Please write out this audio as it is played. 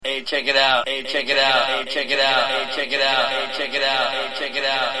Hey, check it out. Hey, check it out. Hey, check it out. Hey, check it out. Hey, check it out. Hey, check it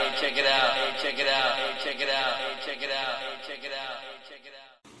out. Hey, check it out. Hey, check it out. Hey, check it out. Hey, check it out. Hey, check it out. Hey, check it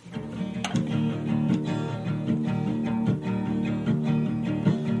out.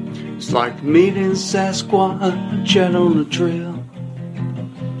 It's like meeting Sasquatch out on the trail.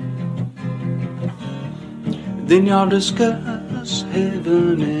 Then y'all discuss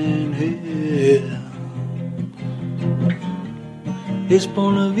heaven and hell. His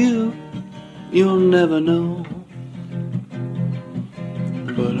point of view, you'll never know.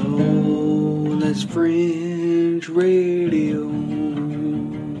 But oh, that's Fringe Radio.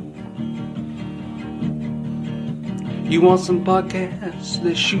 You want some podcasts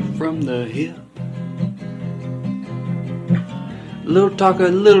that shoot from the hip? Little talker,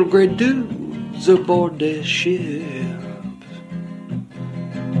 little gray dudes aboard their ship.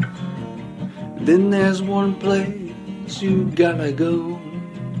 Then there's one place you gotta go.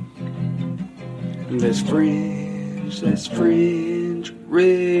 That's Fringe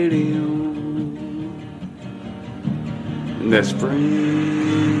Radio. That's Fringe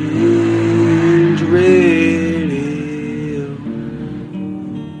Radio.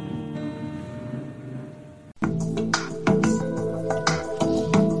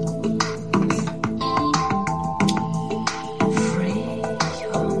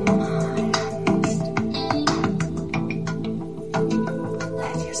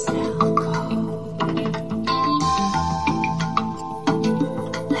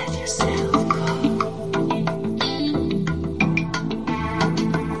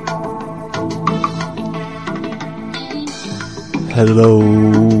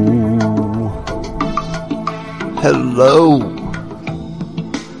 Hello,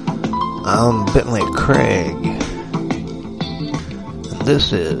 I'm Bentley Craig, and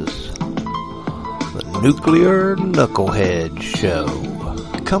this is the Nuclear Knucklehead Show,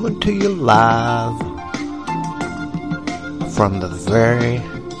 coming to you live from the very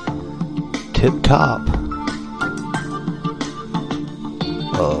tip-top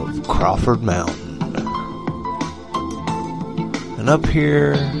of Crawford Mountain. And up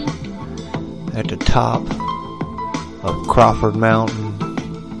here at the top of Crawford Mountain,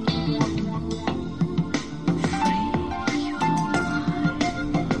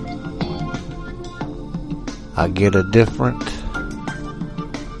 I get a different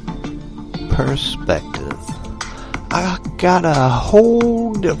perspective. I got a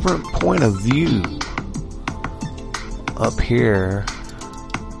whole different point of view up here.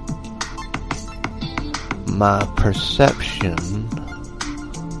 My perception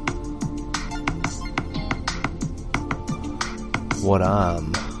what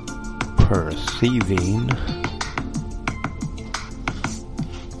I'm perceiving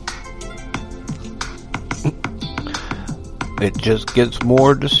it just gets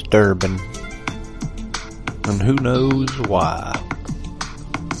more disturbing, and who knows why.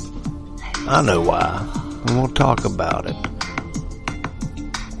 I know why, and we'll talk about it.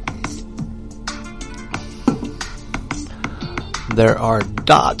 There are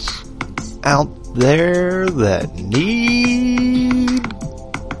dots out there that need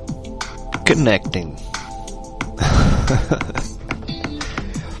connecting.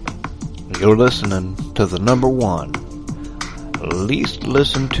 You're listening to the number one least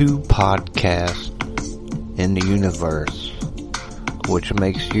listened to podcast in the universe, which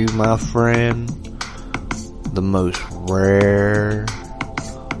makes you, my friend, the most rare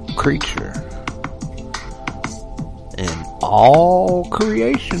creature in all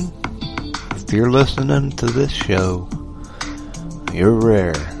creation. If you're listening to this show, you're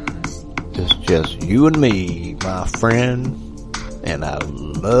rare. It's just you and me, my friend, and I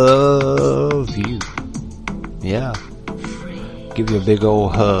love you. Yeah. Give you a big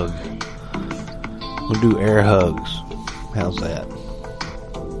old hug. We'll do air hugs. How's that?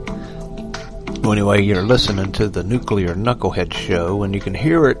 Well, anyway, you're listening to the Nuclear Knucklehead Show, and you can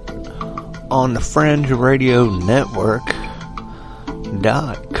hear it on the Fringe Radio Network.com.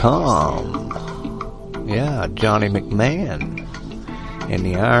 Yeah, Johnny McMahon and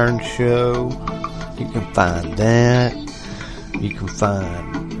the Iron Show. You can find that. You can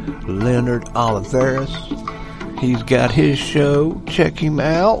find Leonard Oliveris. He's got his show. Check him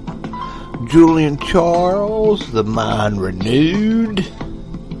out. Julian Charles, The Mind Renewed.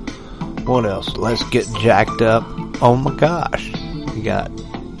 What else? Let's Get Jacked Up. Oh my gosh. You got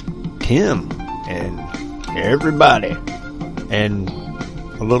Tim and everybody. And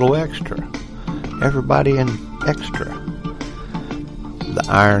a little extra. Everybody and extra. The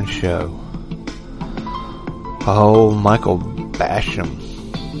Iron Show. Oh, Michael Basham.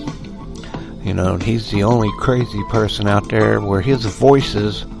 You know, he's the only crazy person out there where his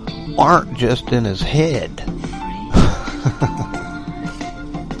voices aren't just in his head.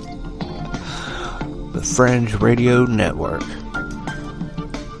 The Fringe Radio Network.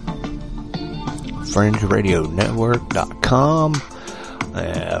 FringeRadioNetwork.com.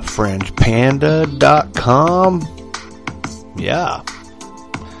 FringePanda.com. Yeah.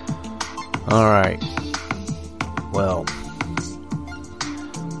 Alright. Well,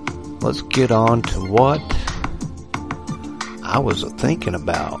 let's get on to what I was thinking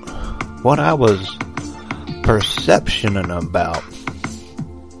about. What I was perceptioning about.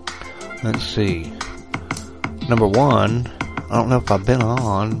 Let's see. Number one, I don't know if I've been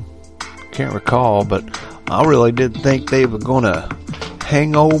on, can't recall, but I really did think they were going to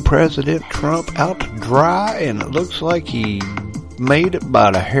hang old President Trump out to dry, and it looks like he made it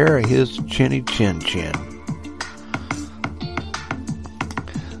by the hair of his chinny chin chin.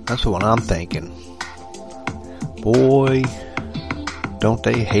 That's what I'm thinking. Boy, don't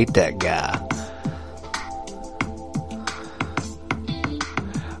they hate that guy.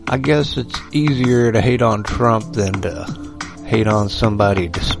 I guess it's easier to hate on Trump than to hate on somebody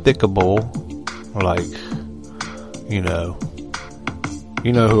despicable, like, you know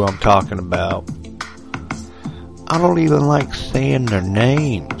who I'm talking about. I don't even like saying their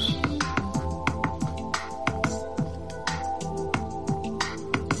names.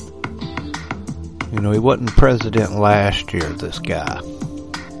 He wasn't president last year, this guy.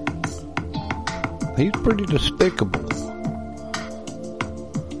 He's pretty despicable.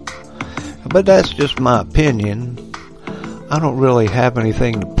 But that's just my opinion. I don't really have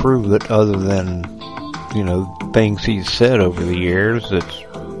anything to prove it other than, things he's said over the years that's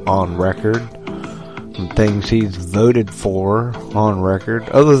on record, and things he's voted for on record.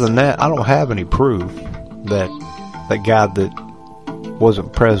 Other than that, I don't have any proof that the guy that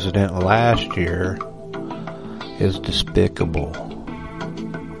wasn't president last year is despicable.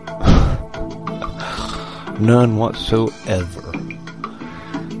 None whatsoever.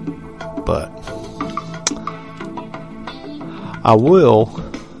 But I will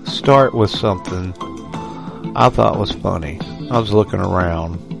start with something I thought was funny. I was looking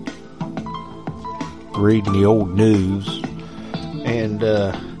around, reading the old news, and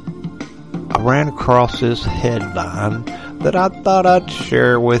I ran across this headline that I thought I'd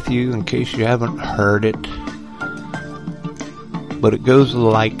share with you in case you haven't heard it. But it goes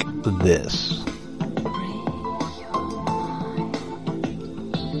like this.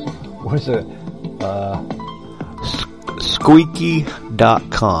 What's it?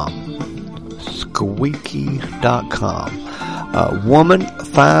 Squeaky.com. Squeaky.com. A woman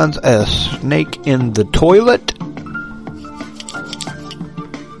finds a snake in the toilet.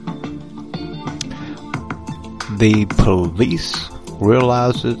 The police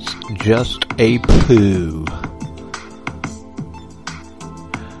realize it's just a poo.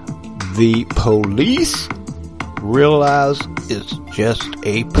 The police realize it's just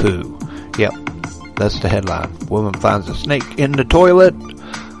a poo. Yep, that's the headline. Woman finds a snake in the toilet.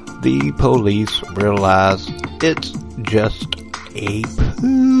 The police realize it's just a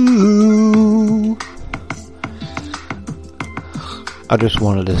poo. I just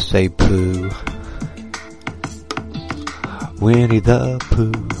wanted to say poo. Winnie the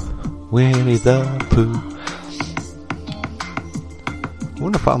Pooh. Winnie the Pooh. I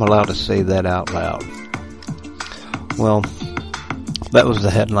wonder if I'm allowed to say that out loud. Well, that was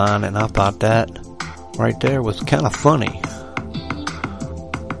the headline, and I thought that right there was kind of funny.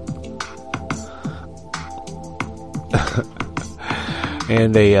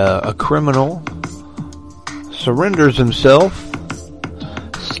 And a criminal surrenders himself,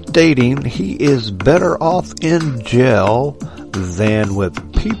 stating he is better off in jail than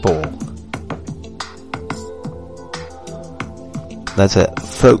with people. That's at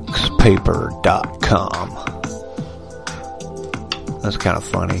folkspaper.com. That's kind of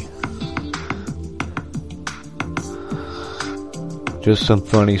funny. Just some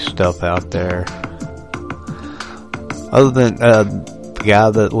funny stuff out there. Other than the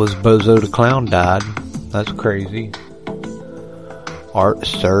guy that was Bozo the Clown died. That's crazy. Art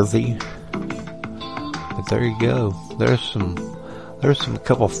Servy. But there you go. There's some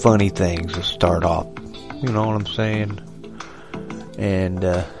couple funny things to start off. You know what I'm saying? And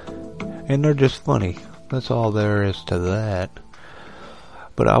they're just funny. That's all there is to that.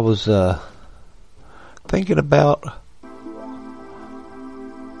 But I was thinking about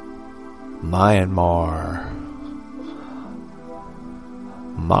Myanmar.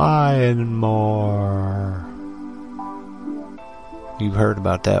 You've heard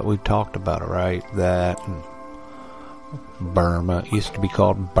about that. We've talked about it, right? That and Burma. It used to be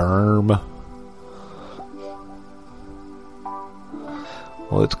called Burma.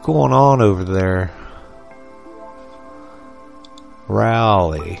 What's going on over there?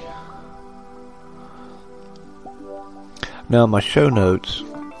 Rowley. Now, my show notes,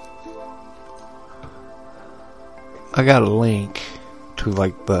 I got a link to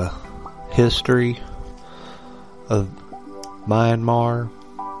like the history of Myanmar,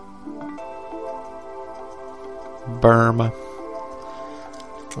 Burma.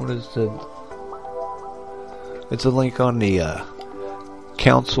 What is it's a link on the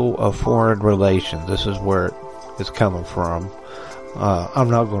Council of Foreign Relations. This is where it's coming from.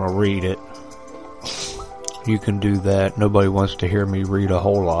 I'm not going to read it. You can do that. Nobody wants to hear me read a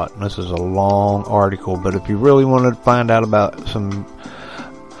whole lot. This is a long article, but if you really wanted to find out about some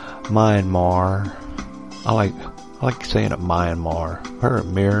Myanmar, I like saying it Myanmar. Or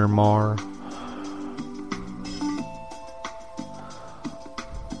Myanmar.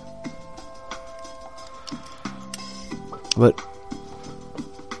 But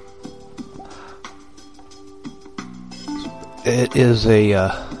it is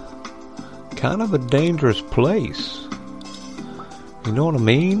a kind of a dangerous place. You know what I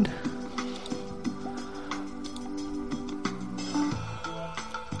mean?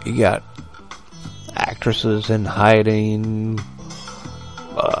 You got actresses in hiding.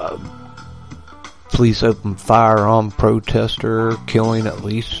 Police open fire on protester, killing at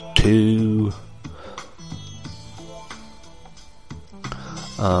least 2.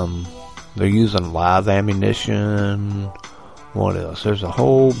 They're using live ammunition. What else? There's a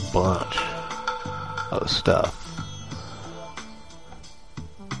whole bunch of stuff.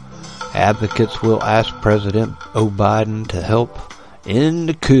 Advocates will ask President Biden to help end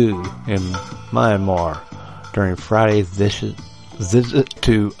the coup in Myanmar during Friday's visit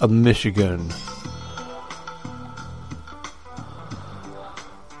to Michigan.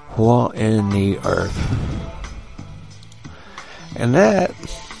 What in the earth? And that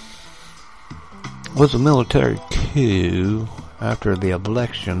was a military coup. After the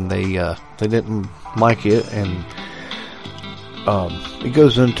election, they didn't like it, and it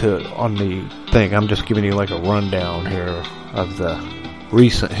goes into on the thing. I'm just giving you like a rundown here of the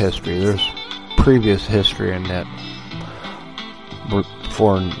recent history. There's previous history in that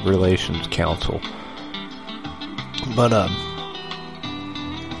Foreign Relations Council, but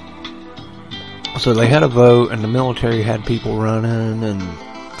so they had a vote, and the military had people running, and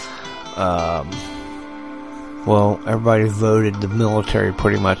well, everybody voted the military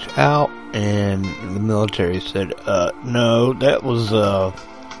pretty much out, and the military said, no, that was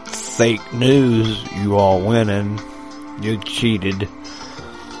fake news, you all winning, you cheated,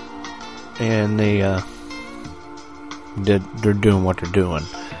 and they're doing what they're doing.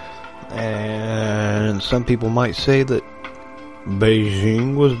 And some people might say that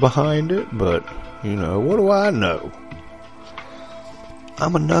Beijing was behind it, but, you know, what do I know?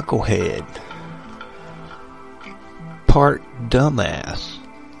 I'm a knucklehead. Part dumbass.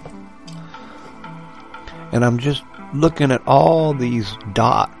 And I'm just looking at all these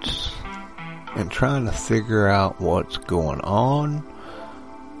dots and trying to figure out what's going on.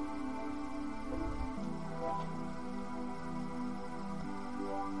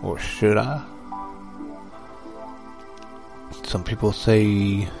 Or should I? Some people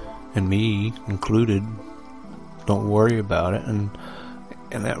say, and me included, don't worry about it, and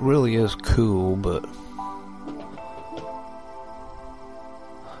that really is cool, but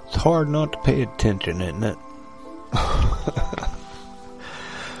it's hard not to pay attention, isn't it?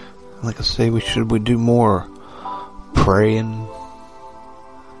 Like I say, should we do more praying?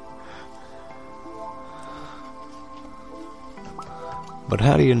 But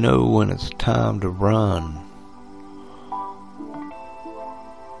how do you know when it's time to run?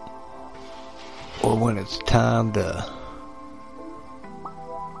 Or when it's time to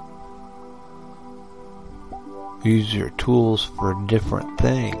use your tools for different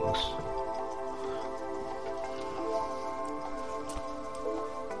things?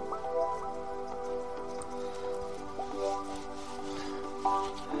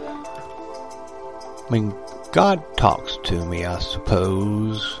 I mean, God talks to me, I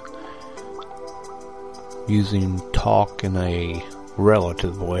suppose, using talk in a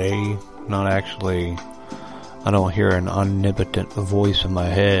relative way, not actually, I don't hear an omnipotent voice in my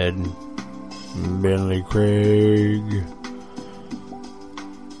head, Billy Craig.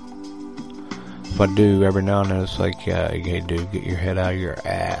 If I do, every now and then it's like, yeah, you do, get your head out of your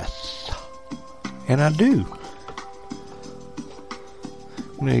ass. And I do.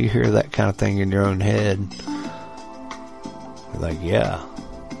 You know, you hear that kind of thing in your own head. You're like, yeah.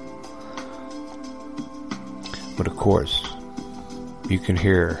 But of course, you can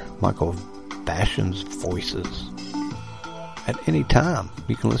hear Michael Fashion's voices at any time.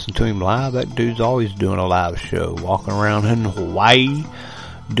 You can listen to him live. That dude's always doing a live show, walking around in Hawaii,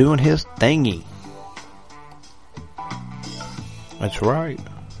 doing his thingy. That's right.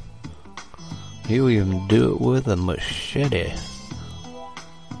 He'll even do it with a machete,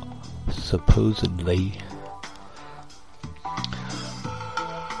 supposedly.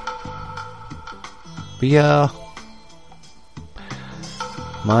 But yeah,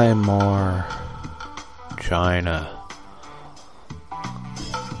 Myanmar, China,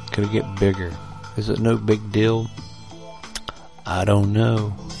 could it get bigger? Is it no big deal? I don't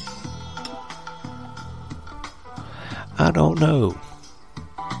know. I don't know.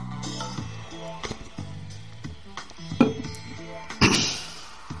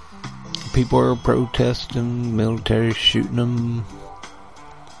 People are protesting, military shooting them,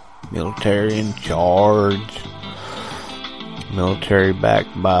 military in charge, military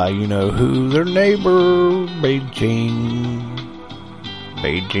backed by you know who, their neighbor, Beijing,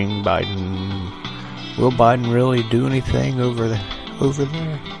 Biden. Will Biden really do anything over there?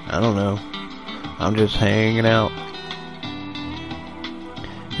 I don't know. I'm just hanging out.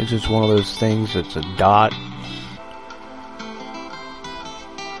 It's just one of those things that's a dot.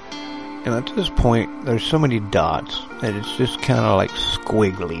 And at this point, there's so many dots that it's just kind of like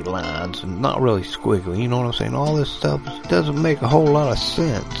squiggly lines, and not really squiggly, you know what I'm saying? All this stuff doesn't make a whole lot of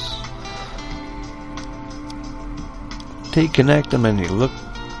sense. Till you connect them and you look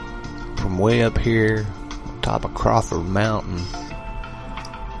from way up here, on top of Crawford Mountain,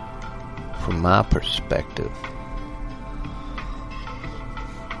 from my perspective.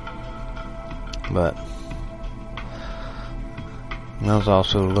 But I was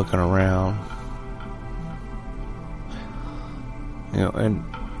also looking around, you know, and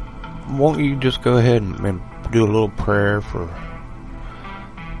won't you just go ahead and do a little prayer for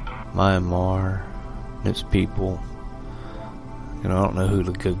Myanmar and its people? You know, I don't know who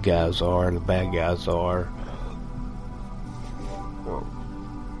the good guys are, the bad guys are.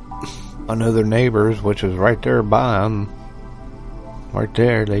 I know their neighbors, which is right there by them. Right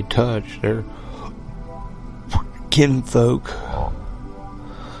there, they touch their kinfolk.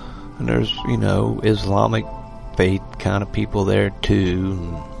 And there's, you know, Islamic faith kind of people there too.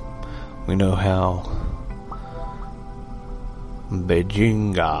 And we know how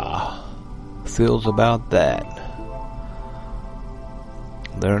Beijing feels about that.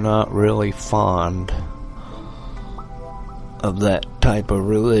 They're not really fond of that type of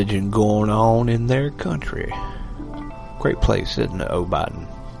religion going on in their country. Great place, isn't it, Biden?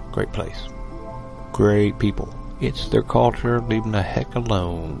 Great place. Great people. It's their culture, leave them the heck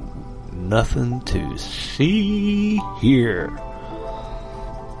alone. Nothing to see here.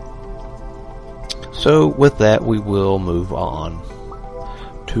 So with that, we will move on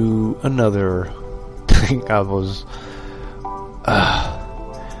to another thing. I was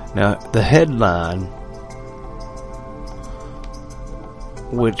now the headline,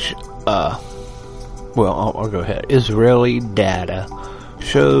 which well, I'll go ahead. Israeli data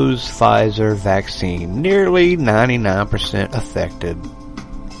shows Pfizer vaccine nearly 99% effective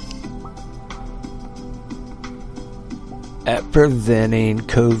at preventing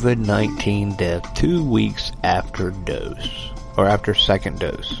COVID-19 death 2 weeks after dose, or after second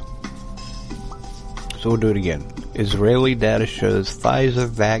dose. So we'll do it again. Israeli data shows Pfizer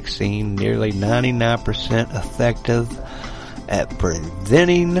vaccine nearly 99% effective at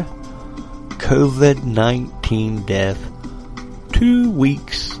preventing COVID-19 death 2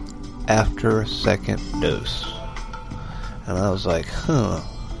 weeks after a second dose. And I was like,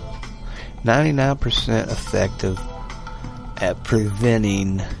 99% effective at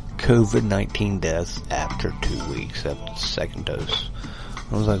preventing COVID-19 deaths after 2 weeks after the second dose.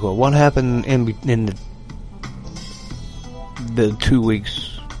 I was like, well, what happened in the 2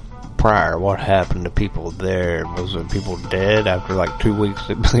 weeks prior? What happened to people there? Was there people dead after like 2 weeks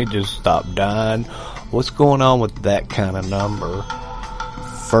that they just stopped dying? What's going on with that kind of number?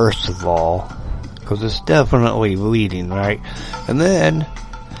 First of all, because it's definitely leading, right? And then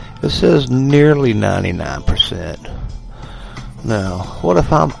it says nearly 99%. Now, what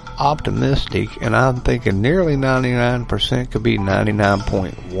if I'm optimistic and I'm thinking nearly 99% could be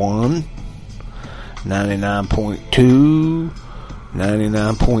 99.1, 99.2,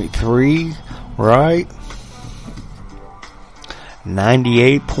 99.3, right?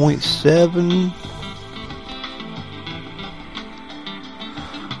 98.7.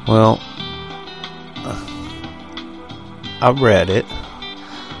 Well, I read it,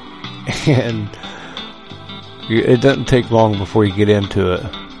 and it doesn't take long before you get into it.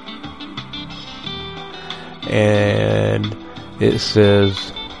 And it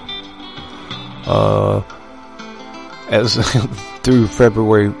says, as through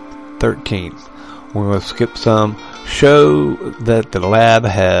February 13th. We're going to skip some. Show that the lab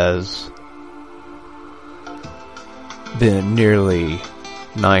has been nearly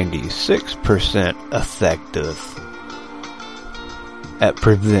 96% effective at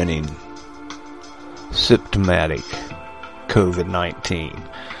preventing symptomatic COVID-19.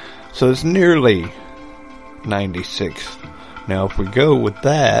 So it's nearly 96. Now if we go with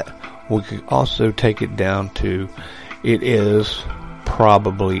that, we could also take it down to it is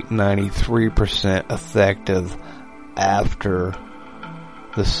probably 93% effective after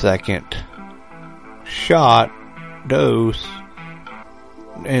the second shot dose,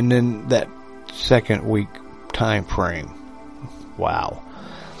 and then that second week time frame. Wow.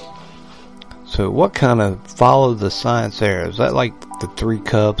 So what kind of follow the science there? Is that like the 3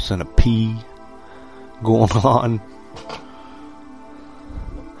 cups and a pea going on?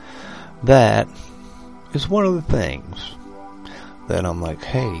 That is one of the things that I'm like,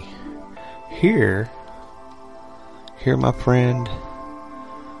 hey, here my friend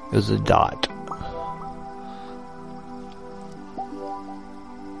is a dot.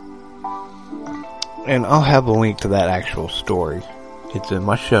 And I'll have a link to that actual story. It's in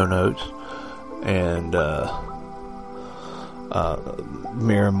my show notes. And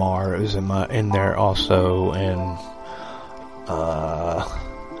Miramar is in there also, and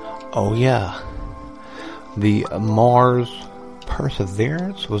oh yeah, the Mars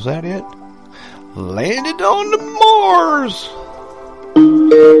Perseverance, was that it? Landed on the Mars.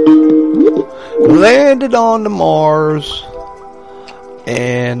 Landed on the Mars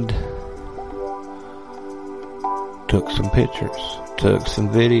and took some pictures, took some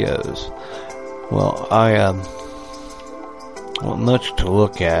videos. Well, I want much to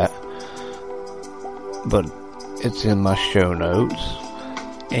look at, but it's in my show notes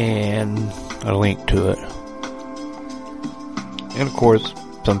and a link to it. And of course,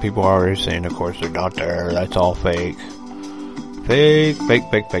 some people are already saying, of course, they're not there. That's all fake. Fake, fake,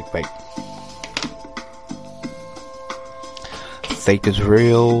 fake, fake, fake. Fake is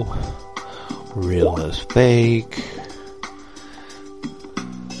real. Real is fake.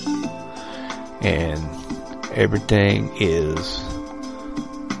 And everything is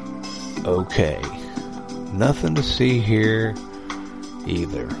okay. Nothing to see here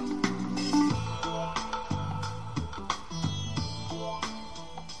either.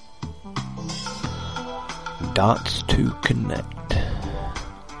 Dots to connect.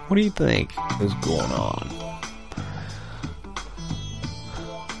 What do you think is going on?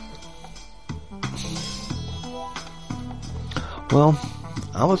 Well,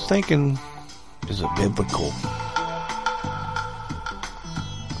 I was thinking, is it biblical?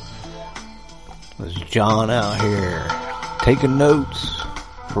 There's John out here taking notes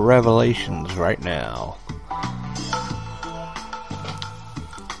for Revelations right now.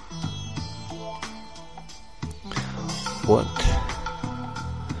 What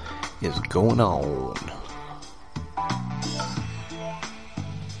is going on?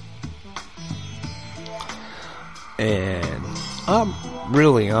 And I'm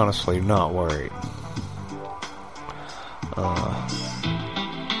really honestly not worried.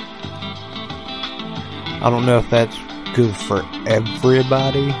 I don't know if that's good for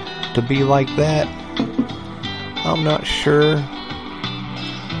everybody to be like that. I'm not sure.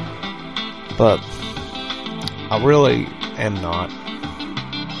 But I really am not.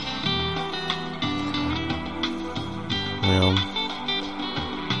 Well,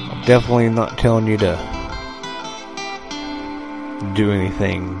 I'm definitely not telling you to do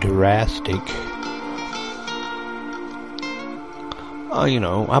anything drastic.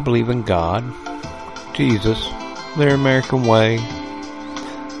 I believe in God, Jesus, their American way.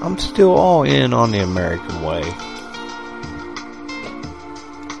 I'm still all in on the American way.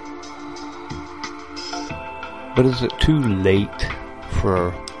 But is it too late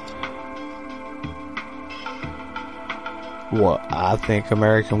for what I think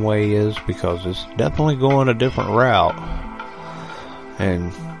American way is? Because it's definitely going a different route.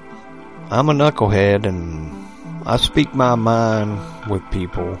 And I'm a knucklehead, and I speak my mind with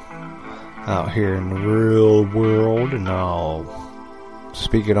people out here in the real world, and I'll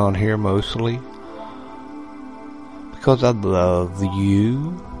speak it on here mostly because I love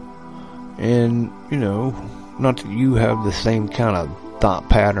you, and not that you have the same kind of thought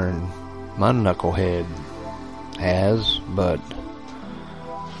pattern my knucklehead has, but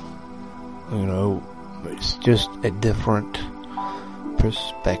it's just a different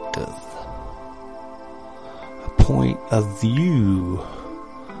perspective, a point of view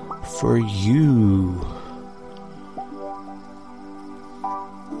for you.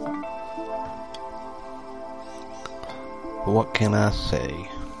 what can I say?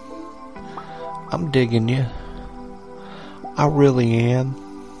 I'm digging you. I really am.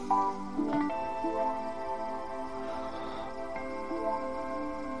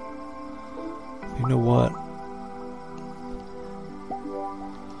 You know what?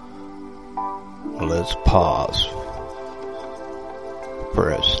 Let's pause for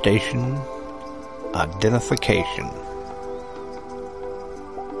a station identification.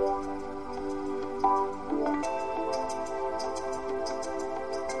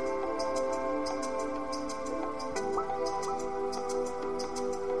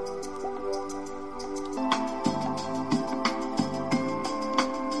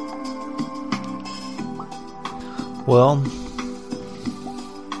 Well,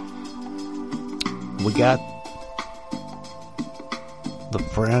 we got the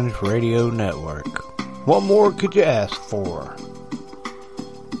Fringe Radio Network. What more could you ask for?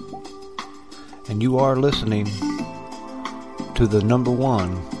 And you are listening to the number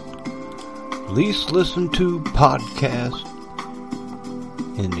one least listened to podcast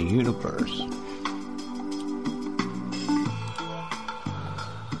in the universe.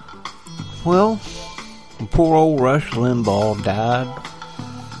 Well, poor old Rush Limbaugh died.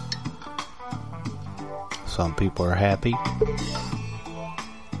 Some people are happy.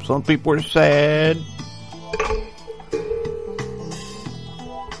 Some people are sad.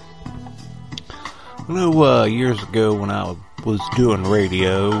 I know years ago when I was doing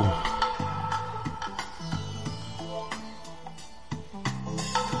radio,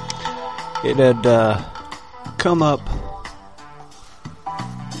 it had come up.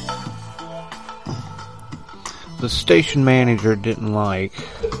 The station manager didn't like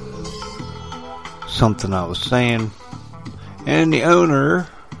something I was saying, and the owner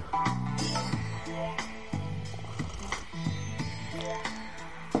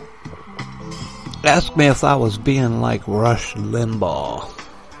asked me if I was being like Rush Limbaugh,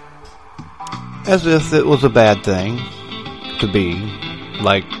 as if it was a bad thing to be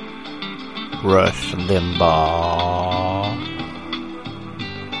like Rush Limbaugh.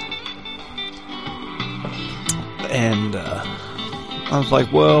 And I was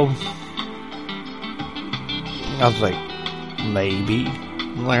like, maybe.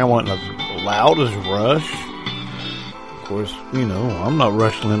 Like, I wasn't as loud as Rush. Of course, you know, I'm not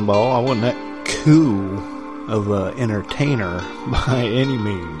Rush Limbaugh. I wasn't that cool of an entertainer by any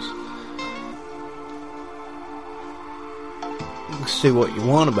means. You can say what you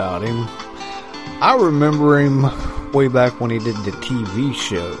want about him. I remember him way back when he did the TV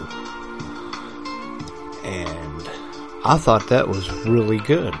show. And I thought that was really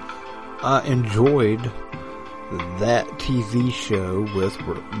good. I enjoyed that TV show with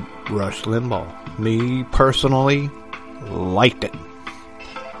Rush Limbaugh. Me personally liked it.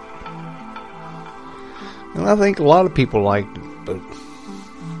 And I think a lot of people liked it, but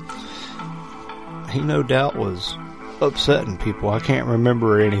he no doubt was upsetting people. I can't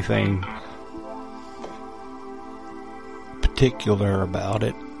remember anything particular about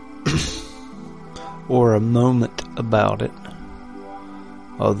it. Or a moment about it,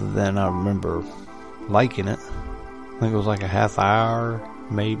 other than I remember liking it. I think it was like a half hour,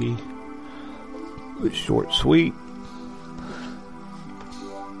 maybe. It was short, sweet.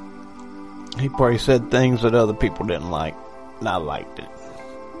 He probably said things that other people didn't like, and I liked it.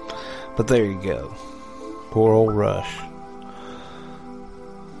 But there you go. Poor old Rush.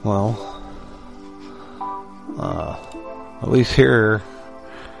 Well, at least here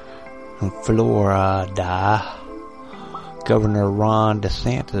in Florida, Governor Ron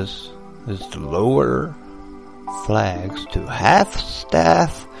DeSantis is to lower flags to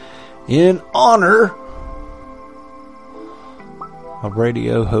half-staff in honor of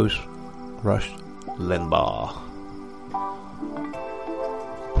radio host Rush Limbaugh.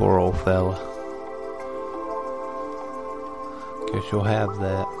 Poor old fella. Guess you'll have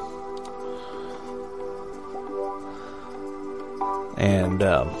that. And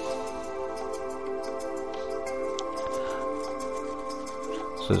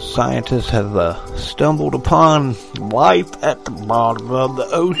so scientists have stumbled upon life at the bottom of the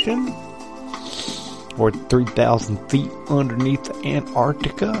ocean, or 3,000 feet underneath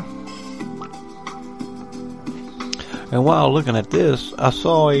Antarctica. And while looking at this, I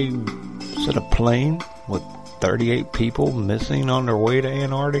saw a plane with 38 people missing on their way to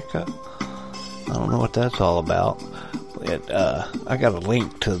Antarctica. I don't know what that's all about. I got a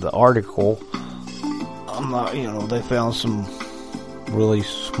link to the article. I'm not, they found some really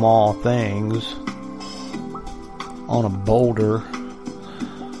small things on a boulder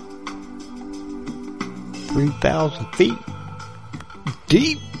 3,000 feet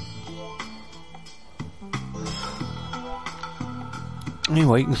deep.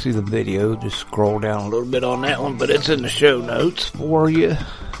 Anyway, you can see the video. Just scroll down a little bit on that one, but it's in the show notes for you.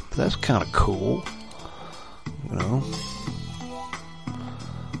 But that's kind of cool. You know.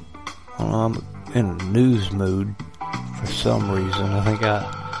 Well, I'm in a news mood for some reason. I think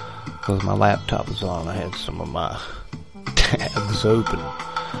because my laptop was on, I had some of my tabs open.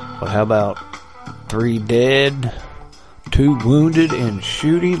 But how about 3 dead, 2 wounded in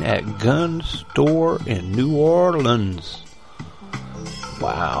shooting at gun store in New Orleans?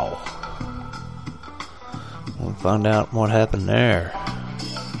 Wow. We'll find out what happened there.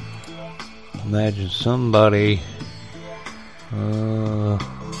 Imagine somebody 3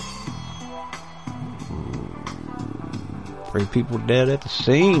 people dead at the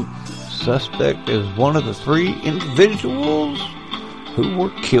scene. Suspect is one of the 3 individuals who were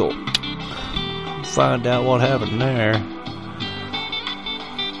killed. Find out what happened there.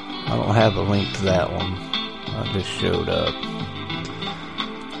 I don't have a link to that one. I just showed up.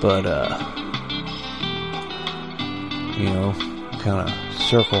 But, you know, kind of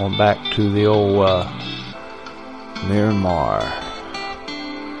circling back to the old, Myanmar,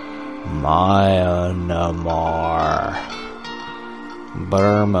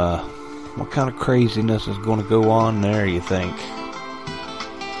 Burma. What kind of craziness is going to go on there, you think?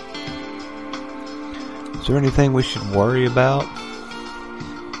 Is there anything we should worry about?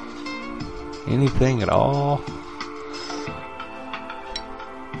 Anything at all?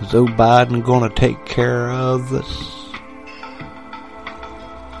 Is Joe Biden going to take care of us?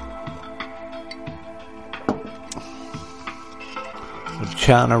 Would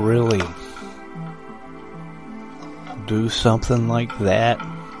China really do something like that?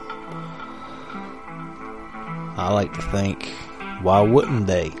 I like to think, why wouldn't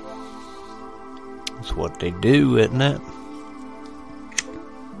they? It's what they do, isn't it?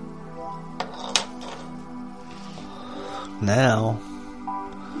 Now,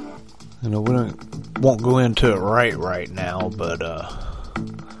 you know, we won't go into it right now, but,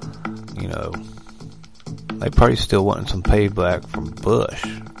 you know, they probably still wanting some payback from Bush.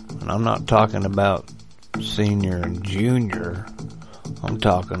 And I'm not talking about senior and junior. I'm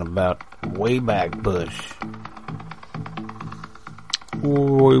talking about way back Bush.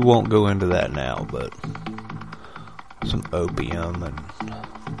 We won't go into that now, but some opium and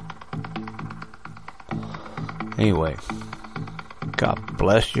anyway, God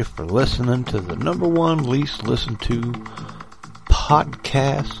bless you for listening to the #1 least listened to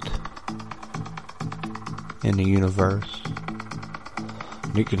podcast in the universe.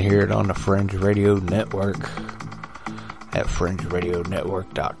 You can hear it on the Fringe Radio Network at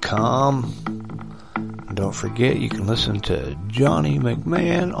fringeradionetwork.com. And don't forget, you can listen to Johnny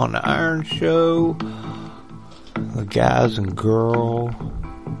McMahon on the Iron Show, the guys and girl.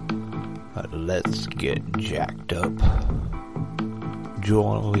 Let's get jacked up.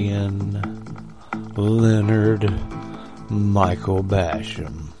 Julian Leonard, Michael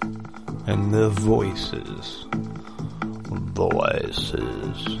Basham, and the voices.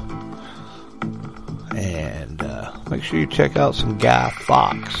 And make sure you check out some Guy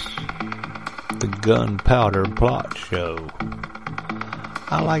Fawkes, the Gunpowder Plot Show.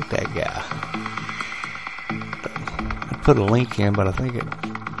 I like that guy. I put a link in, but I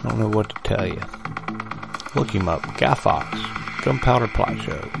don't know what to tell you. Look him up, Guy Fawkes, Gunpowder Plot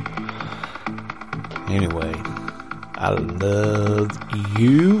Show. Anyway, I love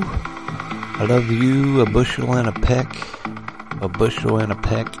you. I love you, a bushel and a peck,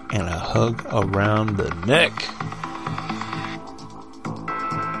 and a hug around the neck.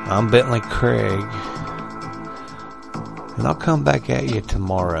 I'm Bentley Craig, and I'll come back at you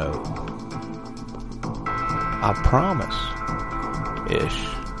tomorrow. I promise. Ish.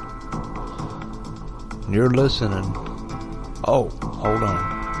 You're listening. Oh, hold on.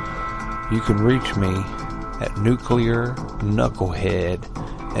 You can reach me at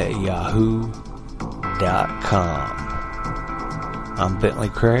nuclearknucklehead@yahoo.com. I'm Bentley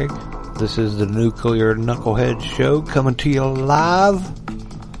Craig. This is the Nuclear Knucklehead Show, coming to you live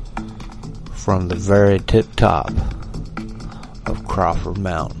from the very tip top of Crawford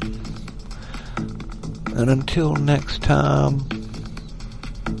Mountain. And until next time,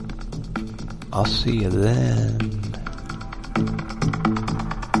 I'll see you then.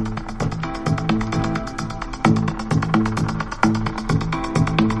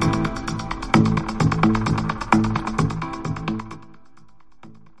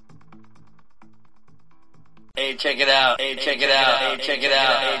 Hey, check it out. Hey, check it out. Hey, check it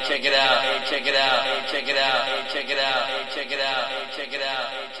out. Hey, check it out. Hey, check it out. Hey, check it out. Hey, check it out. Hey, check it out. Hey, check it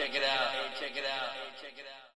out.